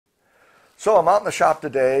So I'm out in the shop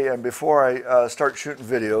today, and before I start shooting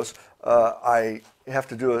videos, I have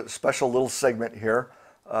to do a special little segment here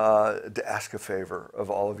to ask a favor of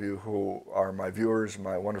all of you who are my viewers,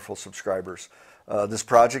 my wonderful subscribers. This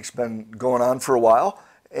project's been going on for a while,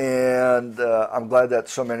 and I'm glad that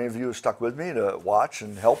so many of you have stuck with me to watch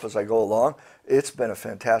and help as I go along. It's been a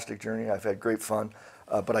fantastic journey. I've had great fun,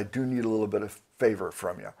 but I do need a little bit of favor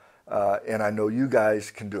from you, and I know you guys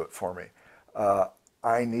can do it for me.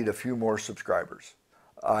 I need a few more subscribers.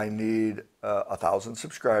 I need 1,000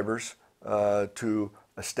 subscribers to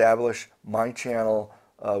establish my channel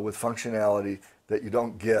with functionality that you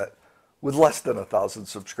don't get with less than 1,000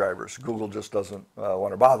 subscribers. Google just doesn't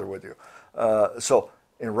want to bother with you.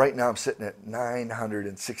 And right now I'm sitting at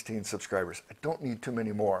 916 subscribers. I don't need too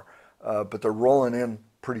many more, but they're rolling in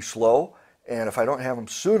pretty slow. And if I don't have them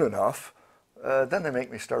soon enough, then they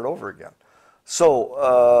make me start over again.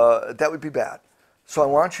 So that would be bad. So I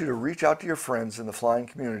want you to reach out to your friends in the flying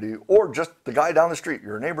community, or just the guy down the street,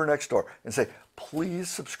 your neighbor next door, and say, please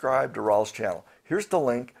subscribe to Raul's channel. Here's the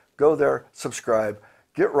link. Go there, subscribe,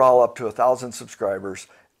 get Raul up to 1,000 subscribers,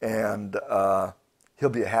 and he'll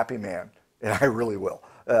be a happy man. And I really will.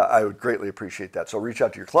 I would greatly appreciate that. So reach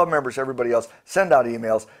out to your club members, everybody else, send out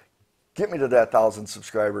emails, get me to that 1,000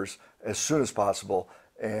 subscribers as soon as possible,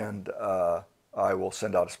 and I will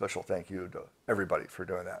send out a special thank you to everybody for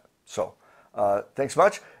doing that. So thanks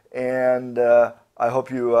much, and I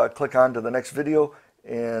hope you click on to the next video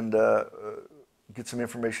and get some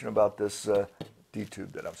information about this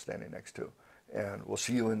D-tube that I'm standing next to. And we'll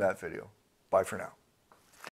see you in that video. Bye for now.